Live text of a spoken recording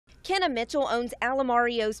McKenna Mitchell owns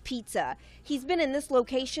Alamario's Pizza. He's been in this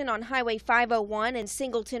location on Highway 501 and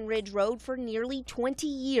Singleton Ridge Road for nearly 20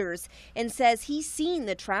 years and says he's seen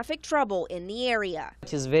the traffic trouble in the area.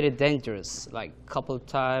 It is very dangerous. Like a couple of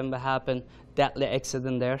times happened, deadly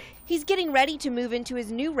accident there. He's getting ready to move into his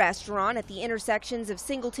new restaurant at the intersections of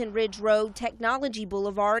Singleton Ridge Road, Technology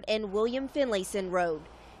Boulevard, and William Finlayson Road.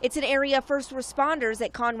 It's an area first responders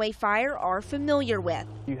at Conway Fire are familiar with.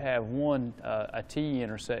 You have one a T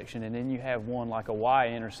intersection, and then you have one like a Y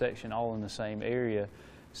intersection, all in the same area.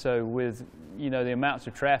 So with the amounts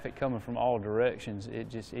of traffic coming from all directions,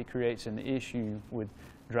 it creates an issue with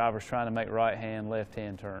drivers trying to make right-hand,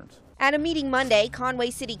 left-hand turns. At a meeting Monday,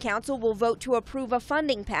 Conway City Council will vote to approve a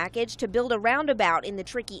funding package to build a roundabout in the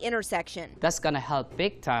tricky intersection. That's going to help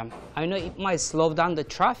big time. I know it might slow down the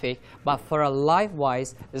traffic, but for a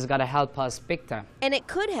life-wise, it's going to help us big time. And it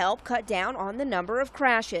could help cut down on the number of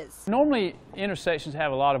crashes. Normally, intersections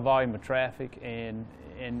have a lot of volume of traffic, and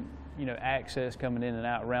access coming in and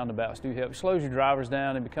out roundabouts do help. It slows your drivers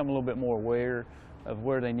down and become a little bit more aware of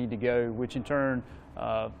where they need to go, which in turn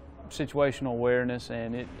situational awareness,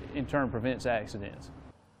 and it in turn prevents accidents.